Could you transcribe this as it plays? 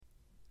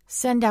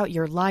Send out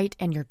your light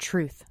and your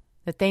truth,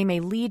 that they may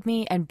lead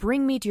me and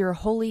bring me to your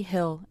holy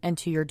hill and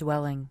to your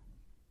dwelling.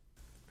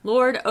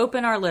 Lord,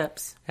 open our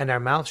lips, and our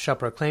mouth shall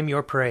proclaim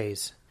your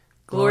praise.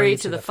 Glory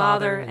to the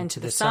Father, and to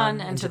the Son,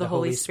 and to the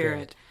Holy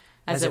Spirit,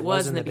 as it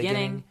was in the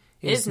beginning,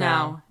 is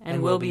now,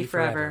 and will be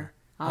forever.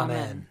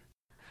 Amen.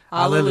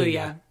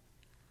 Alleluia.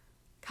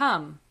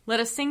 Come, let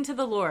us sing to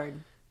the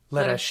Lord.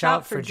 Let us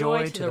shout for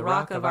joy to the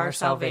rock of our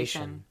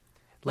salvation.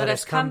 Let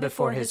us come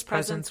before his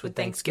presence with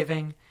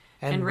thanksgiving,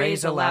 and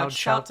raise a loud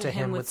shout to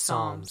him with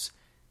psalms.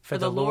 For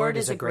the Lord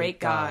is a great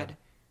God,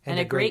 and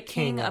a great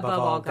King above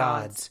all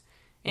gods.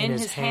 In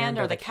his hand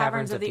are the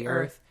caverns of the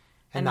earth,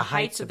 and the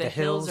heights of the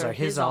hills are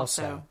his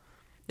also.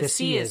 The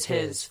sea is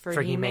his,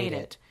 for he made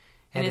it,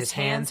 and his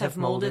hands have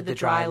molded the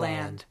dry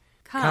land.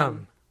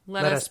 Come,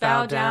 let us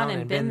bow down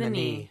and bend the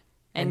knee,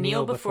 and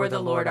kneel before the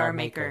Lord our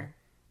Maker.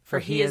 For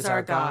he is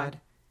our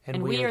God,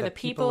 and we are the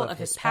people of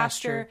his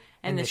pasture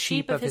and the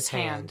sheep of his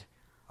hand.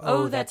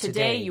 Oh, that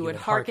today you would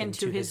hearken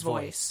to his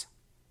voice.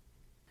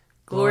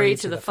 Glory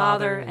to the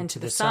Father, and to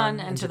the Son,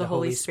 and to the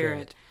Holy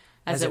Spirit,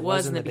 as it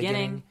was in the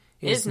beginning,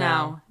 is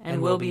now,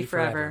 and will be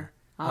forever.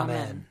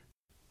 Amen.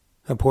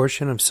 A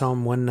portion of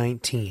Psalm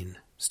 119,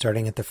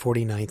 starting at the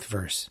 49th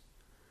verse.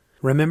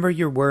 Remember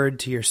your word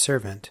to your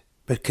servant,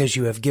 because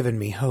you have given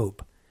me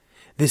hope.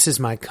 This is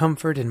my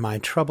comfort in my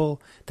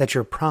trouble, that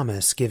your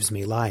promise gives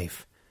me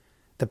life.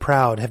 The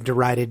proud have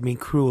derided me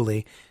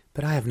cruelly,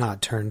 but I have not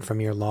turned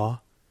from your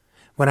law.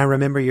 When I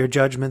remember your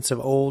judgments of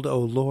old, O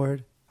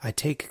Lord, I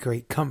take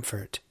great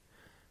comfort.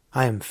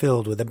 I am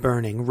filled with a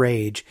burning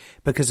rage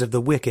because of the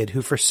wicked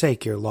who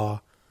forsake your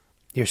law.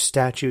 Your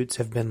statutes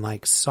have been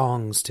like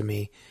songs to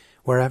me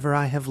wherever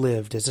I have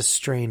lived as a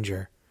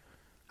stranger.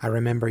 I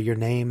remember your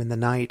name in the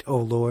night, O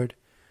Lord,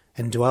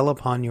 and dwell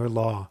upon your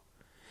law.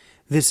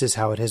 This is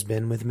how it has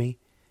been with me,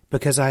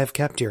 because I have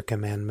kept your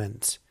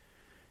commandments.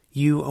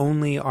 You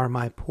only are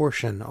my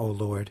portion, O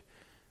Lord.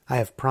 I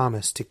have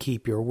promised to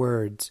keep your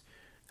words.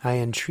 I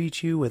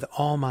entreat you with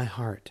all my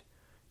heart.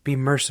 Be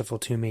merciful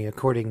to me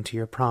according to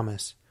your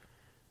promise.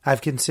 I have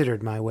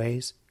considered my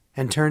ways,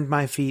 and turned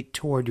my feet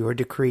toward your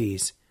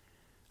decrees.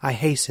 I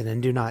hasten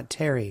and do not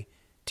tarry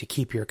to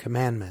keep your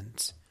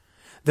commandments.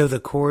 Though the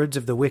cords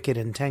of the wicked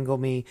entangle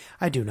me,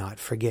 I do not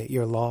forget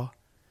your law.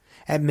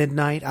 At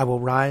midnight I will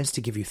rise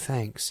to give you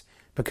thanks,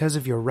 because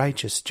of your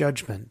righteous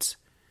judgments.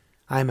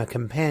 I am a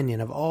companion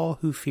of all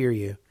who fear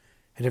you,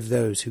 and of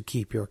those who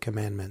keep your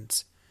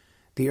commandments.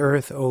 The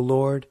earth, O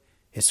Lord,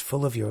 is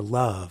full of your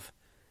love.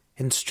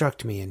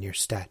 Instruct me in your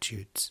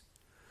statutes.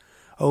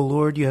 O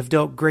Lord, you have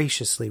dealt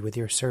graciously with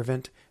your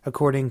servant,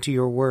 according to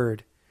your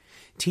word.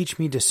 Teach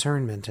me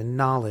discernment and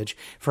knowledge,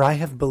 for I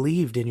have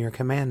believed in your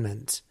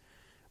commandments.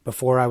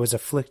 Before I was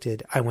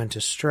afflicted, I went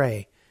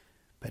astray,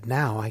 but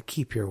now I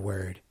keep your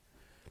word.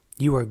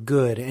 You are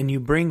good, and you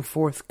bring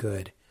forth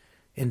good.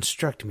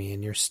 Instruct me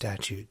in your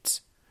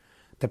statutes.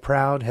 The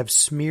proud have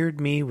smeared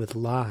me with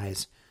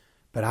lies,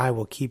 but I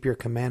will keep your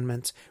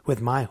commandments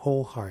with my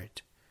whole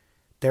heart.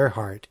 Their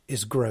heart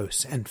is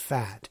gross and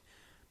fat,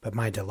 but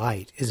my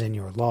delight is in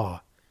your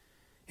law.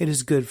 It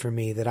is good for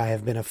me that I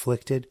have been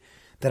afflicted,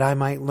 that I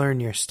might learn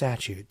your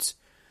statutes.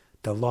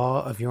 The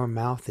law of your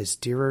mouth is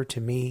dearer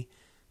to me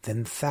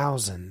than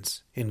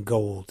thousands in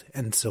gold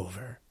and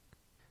silver.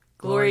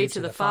 Glory to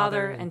the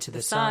Father, and to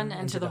the Son,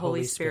 and to the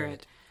Holy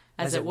Spirit,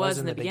 as it was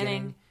in the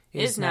beginning,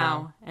 is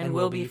now, and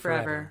will be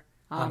forever.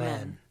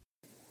 Amen.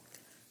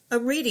 A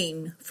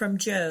reading from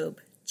Job,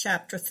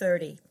 chapter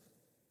 30.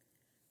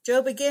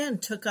 Job again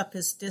took up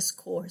his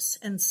discourse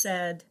and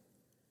said,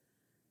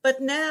 But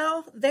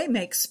now they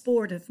make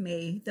sport of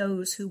me,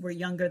 those who were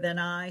younger than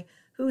I,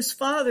 whose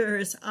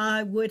fathers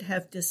I would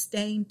have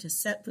disdained to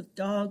set with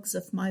dogs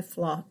of my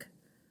flock.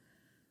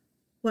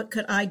 What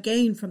could I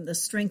gain from the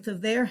strength of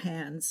their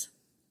hands?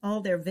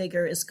 All their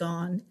vigor is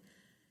gone,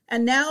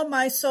 and now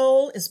my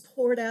soul is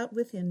poured out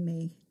within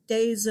me.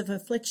 Days of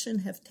affliction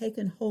have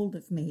taken hold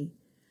of me.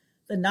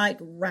 The night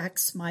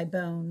racks my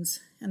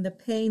bones, and the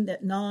pain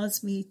that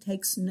gnaws me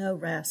takes no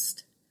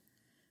rest.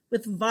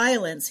 With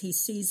violence he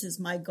seizes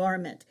my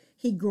garment.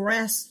 He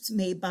grasps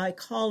me by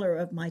collar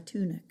of my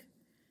tunic.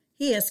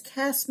 He has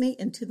cast me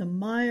into the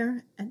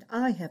mire, and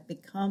I have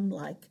become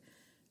like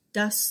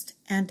dust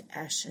and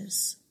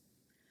ashes.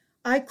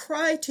 I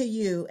cry to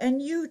you,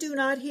 and you do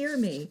not hear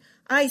me.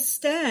 I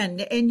stand,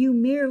 and you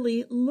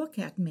merely look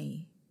at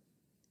me.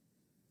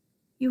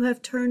 You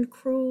have turned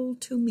cruel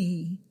to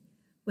me.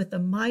 With the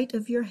might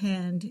of your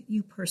hand,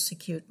 you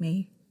persecute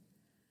me.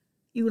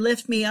 You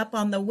lift me up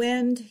on the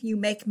wind, you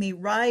make me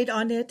ride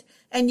on it,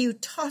 and you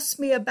toss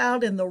me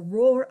about in the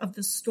roar of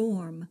the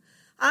storm.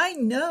 I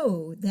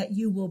know that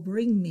you will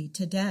bring me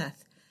to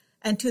death,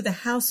 and to the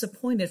house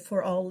appointed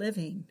for all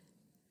living.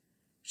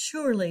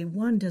 Surely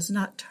one does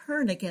not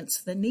turn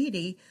against the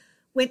needy,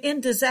 when in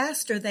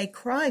disaster they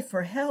cry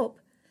for help.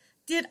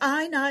 Did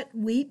I not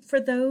weep for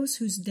those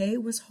whose day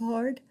was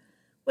hard?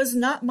 Was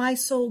not my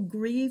soul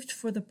grieved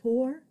for the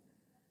poor?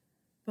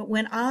 But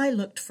when I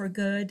looked for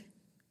good,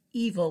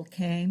 evil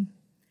came,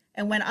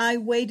 and when I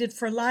waited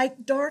for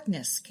light,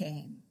 darkness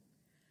came.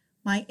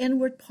 My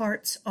inward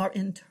parts are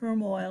in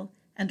turmoil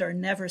and are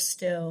never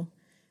still.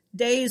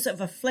 Days of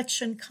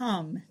affliction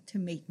come to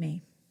meet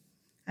me.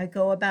 I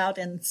go about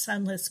in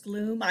sunless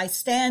gloom. I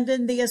stand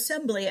in the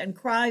assembly and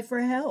cry for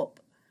help.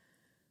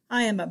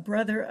 I am a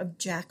brother of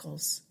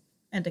jackals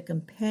and a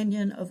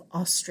companion of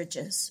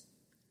ostriches.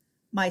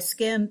 My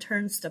skin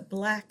turns to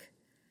black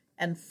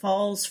and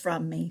falls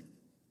from me,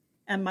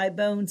 and my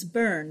bones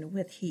burn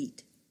with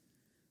heat.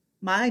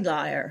 My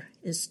lyre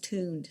is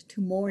tuned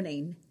to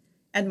mourning,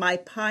 and my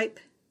pipe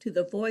to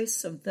the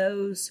voice of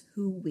those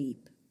who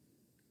weep.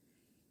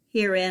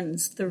 Here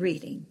ends the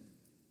reading.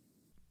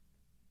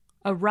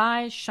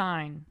 Arise,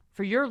 shine,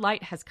 for your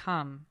light has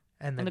come,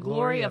 and the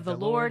glory of the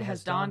Lord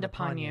has dawned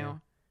upon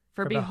you.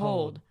 For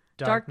behold,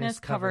 darkness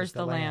covers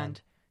the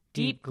land,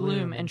 deep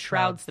gloom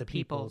enshrouds the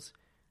peoples.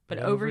 But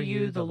over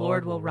you the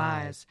Lord will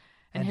rise,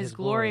 and his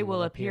glory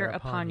will appear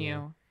upon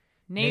you.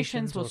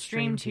 Nations will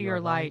stream to your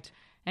light,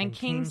 and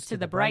kings to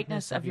the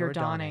brightness of your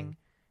dawning.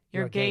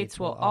 Your gates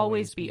will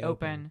always be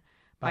open.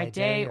 By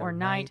day or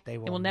night they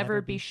will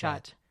never be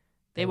shut.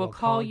 They will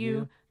call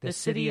you the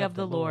city of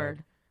the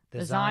Lord,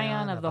 the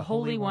Zion of the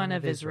Holy One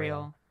of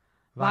Israel.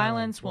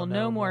 Violence will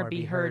no more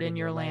be heard in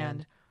your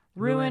land,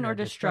 ruin or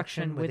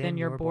destruction within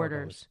your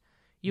borders.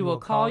 You will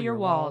call your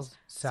walls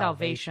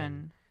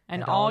salvation,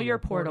 and all your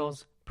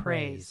portals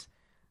praise.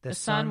 The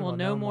sun will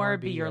no more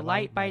be your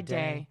light by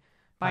day.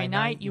 By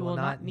night you will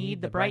not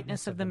need the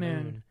brightness of the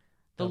moon.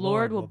 The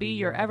Lord will be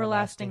your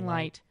everlasting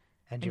light,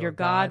 and your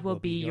God will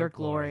be your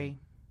glory.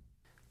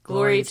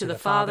 Glory to the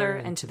Father,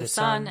 and to the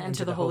Son, and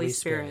to the Holy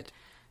Spirit,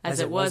 as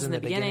it was in the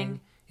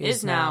beginning,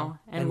 is now,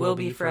 and will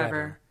be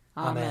forever.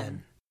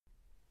 Amen.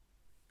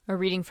 A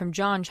reading from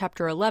John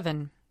chapter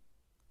 11.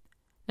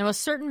 Now a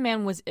certain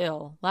man was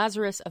ill,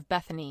 Lazarus of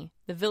Bethany,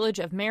 the village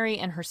of Mary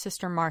and her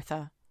sister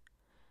Martha.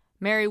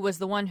 Mary was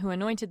the one who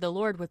anointed the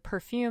Lord with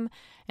perfume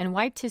and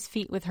wiped his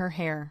feet with her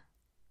hair.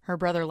 Her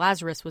brother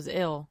Lazarus was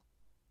ill.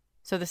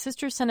 So the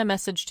sisters sent a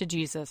message to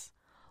Jesus,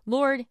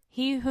 "Lord,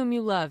 he whom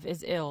you love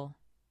is ill."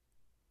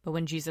 But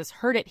when Jesus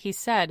heard it, he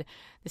said,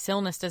 "This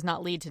illness does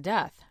not lead to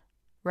death.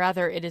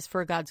 Rather, it is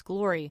for God's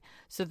glory,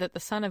 so that the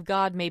Son of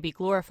God may be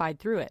glorified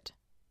through it."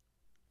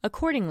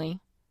 Accordingly,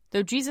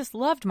 though Jesus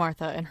loved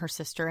Martha and her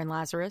sister and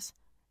Lazarus,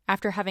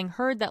 after having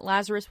heard that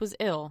Lazarus was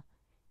ill,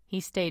 he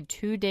stayed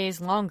 2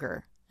 days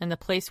longer in the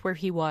place where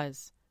he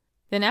was.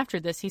 Then after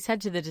this he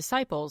said to the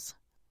disciples,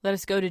 "Let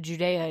us go to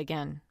Judea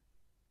again."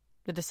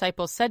 The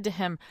disciples said to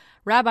him,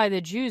 "Rabbi,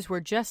 the Jews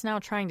were just now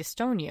trying to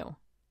stone you,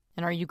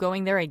 and are you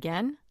going there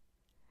again?"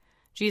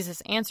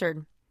 Jesus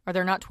answered, "Are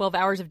there not 12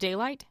 hours of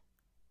daylight?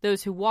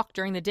 Those who walk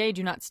during the day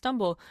do not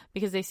stumble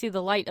because they see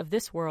the light of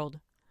this world,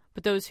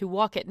 but those who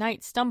walk at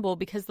night stumble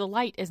because the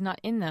light is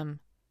not in them."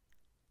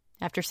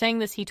 After saying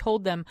this, he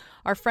told them,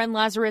 "Our friend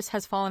Lazarus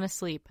has fallen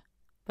asleep,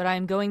 but I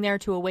am going there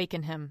to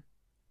awaken him."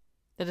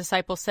 The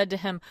disciples said to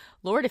him,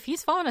 "Lord, if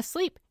he's fallen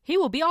asleep, he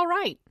will be all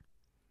right."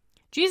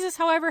 Jesus,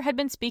 however, had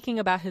been speaking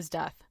about his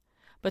death,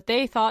 but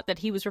they thought that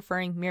he was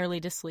referring merely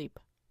to sleep.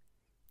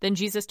 Then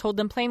Jesus told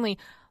them plainly,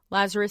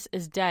 "Lazarus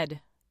is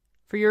dead.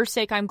 For your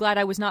sake I am glad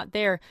I was not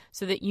there,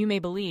 so that you may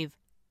believe.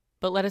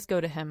 But let us go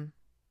to him."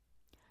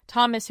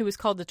 Thomas, who was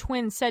called the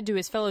Twin, said to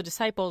his fellow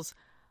disciples,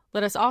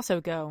 "Let us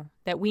also go,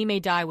 that we may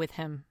die with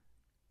him."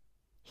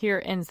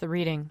 Here ends the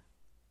reading.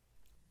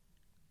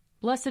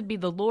 Blessed be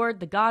the Lord,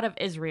 the God of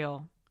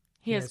Israel.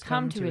 He has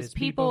come to his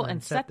people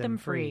and set them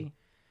free.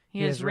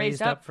 He has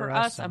raised up for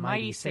us a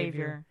mighty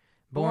Savior,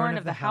 born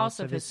of the house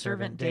of his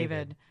servant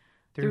David.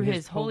 Through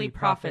his holy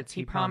prophets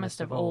he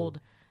promised of old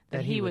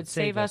that he would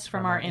save us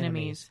from our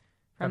enemies,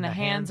 from the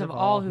hands of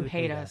all who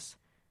hate us.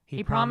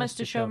 He promised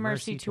to show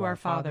mercy to our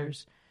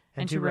fathers,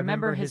 and to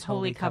remember his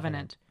holy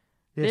covenant.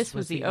 This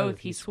was the oath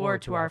he swore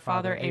to our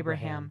father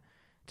Abraham,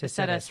 to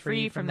set us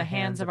free from the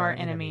hands of our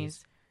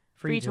enemies,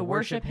 free to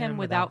worship him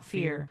without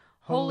fear,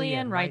 holy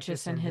and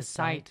righteous in his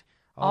sight,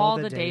 all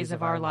the days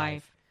of our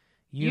life.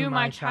 You,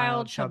 my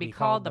child, shall be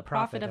called the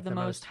prophet of the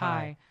Most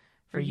High,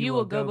 for you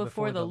will go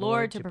before the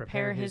Lord to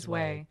prepare his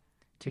way,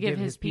 to give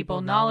his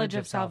people knowledge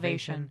of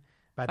salvation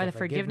by the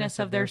forgiveness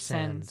of their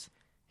sins.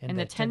 In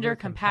the tender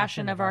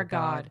compassion of our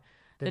God,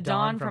 the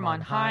dawn from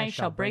on high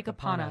shall break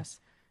upon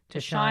us,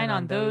 to shine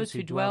on those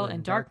who dwell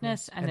in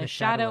darkness and the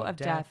shadow of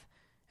death,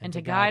 and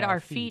to guide our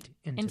feet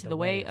into the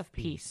way of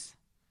peace.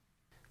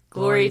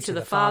 Glory to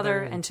the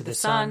Father, and to the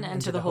Son,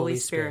 and to the Holy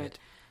Spirit,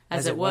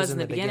 as it was in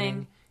the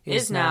beginning,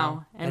 is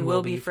now, and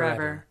will be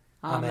forever.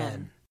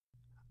 Amen.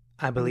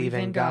 I believe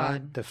in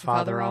God, the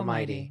Father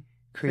Almighty,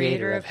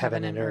 creator of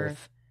heaven and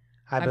earth.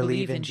 I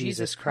believe in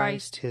Jesus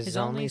Christ, his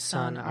only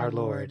Son, our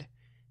Lord.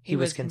 He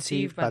was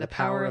conceived by the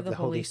power of the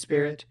Holy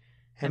Spirit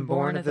and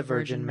born of the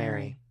Virgin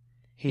Mary.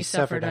 He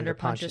suffered under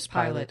Pontius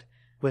Pilate,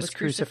 was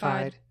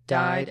crucified,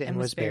 died, and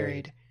was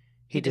buried.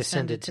 He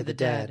descended to the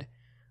dead.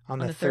 On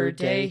the third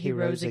day he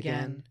rose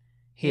again.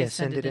 He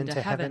ascended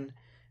into heaven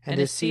and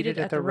is seated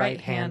at the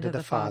right hand of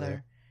the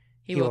Father.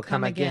 He will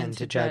come again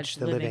to judge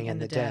the living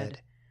and the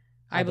dead.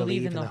 I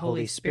believe in the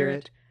Holy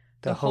Spirit,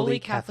 the Holy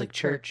Catholic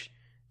Church,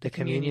 the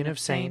communion of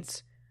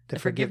saints, the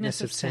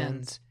forgiveness of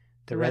sins,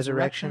 the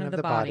resurrection of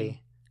the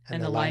body,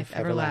 and the life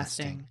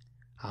everlasting.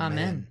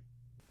 Amen.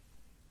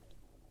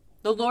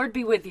 The Lord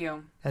be with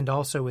you. And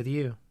also with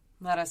you.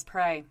 Let us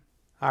pray.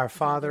 Our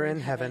Father in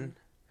heaven,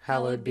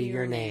 hallowed be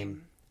your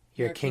name.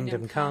 Your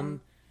kingdom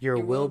come, your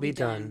will be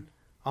done,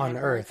 on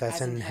earth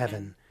as in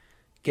heaven.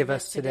 Give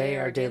us today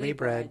our daily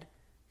bread.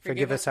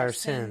 Forgive us our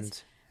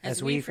sins,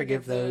 as we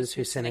forgive those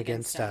who sin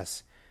against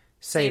us.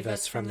 Save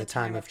us from the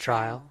time of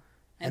trial,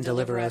 and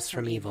deliver us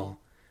from evil.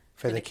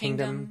 For the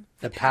kingdom,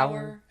 the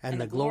power,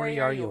 and the glory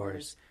are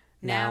yours,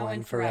 now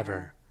and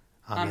forever.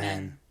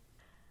 Amen.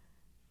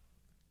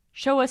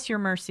 Show us your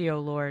mercy, O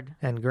Lord.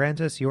 And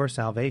grant us your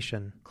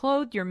salvation.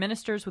 Clothe your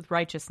ministers with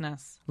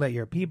righteousness. Let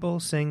your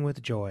people sing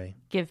with joy.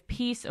 Give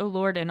peace, O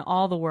Lord, in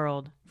all the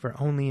world. For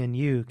only in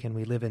you can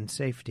we live in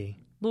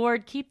safety.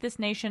 Lord, keep this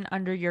nation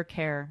under your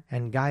care.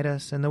 And guide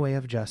us in the way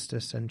of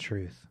justice and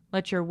truth.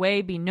 Let your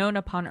way be known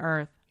upon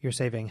earth. Your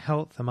saving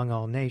health among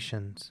all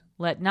nations.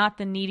 Let not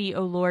the needy,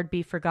 O Lord,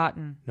 be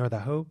forgotten. Nor the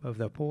hope of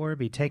the poor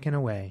be taken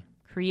away.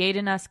 Create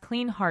in us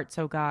clean hearts,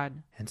 O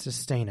God. And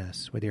sustain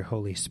us with your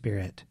Holy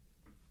Spirit.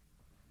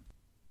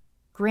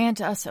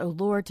 Grant us, O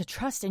Lord, to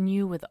trust in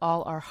you with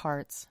all our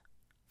hearts.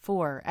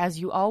 For, as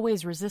you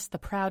always resist the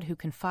proud who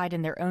confide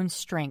in their own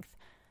strength,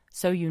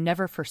 so you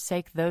never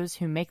forsake those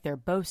who make their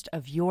boast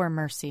of your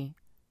mercy.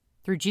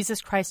 Through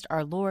Jesus Christ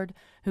our Lord,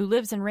 who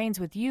lives and reigns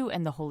with you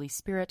and the Holy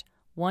Spirit,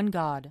 one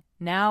God,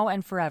 now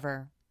and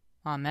forever.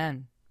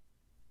 Amen.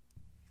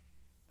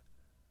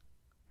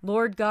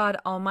 Lord God,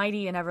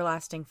 almighty and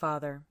everlasting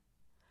Father,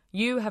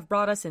 you have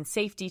brought us in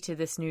safety to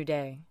this new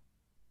day.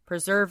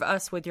 Preserve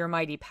us with your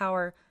mighty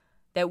power,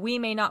 that we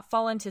may not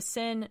fall into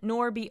sin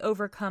nor be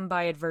overcome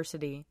by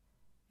adversity,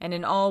 and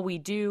in all we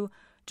do,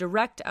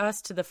 direct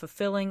us to the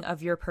fulfilling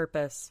of your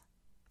purpose.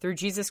 Through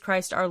Jesus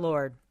Christ our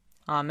Lord.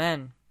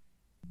 Amen.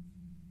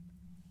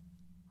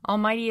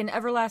 Almighty and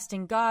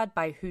everlasting God,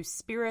 by whose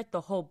Spirit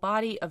the whole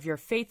body of your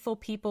faithful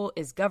people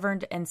is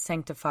governed and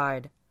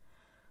sanctified,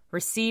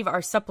 receive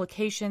our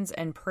supplications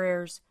and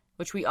prayers,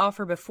 which we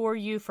offer before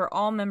you for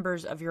all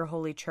members of your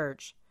holy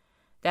church,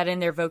 that in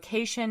their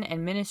vocation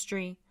and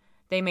ministry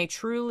they may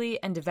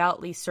truly and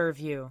devoutly serve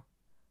you.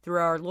 Through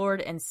our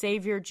Lord and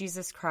Savior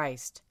Jesus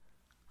Christ.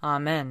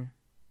 Amen.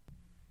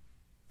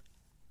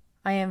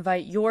 I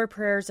invite your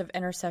prayers of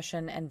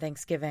intercession and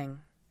thanksgiving.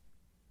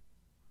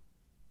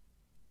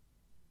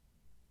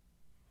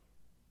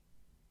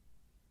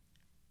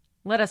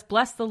 Let us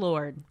bless the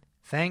Lord.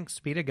 Thanks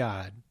be to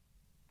God.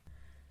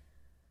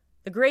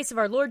 The grace of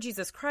our Lord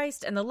Jesus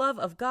Christ and the love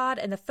of God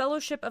and the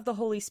fellowship of the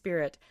Holy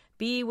Spirit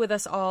be with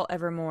us all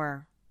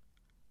evermore.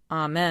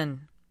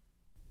 Amen.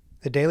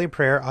 The Daily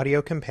Prayer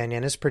audio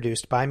companion is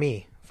produced by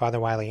me, Father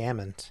Wiley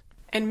Ammons.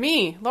 And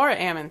me, Laura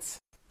Ammons.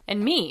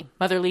 And me,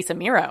 Mother Lisa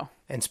Miro.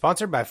 And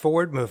sponsored by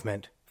Forward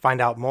Movement.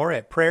 Find out more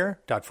at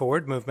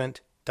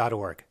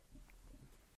prayer.forwardmovement.org.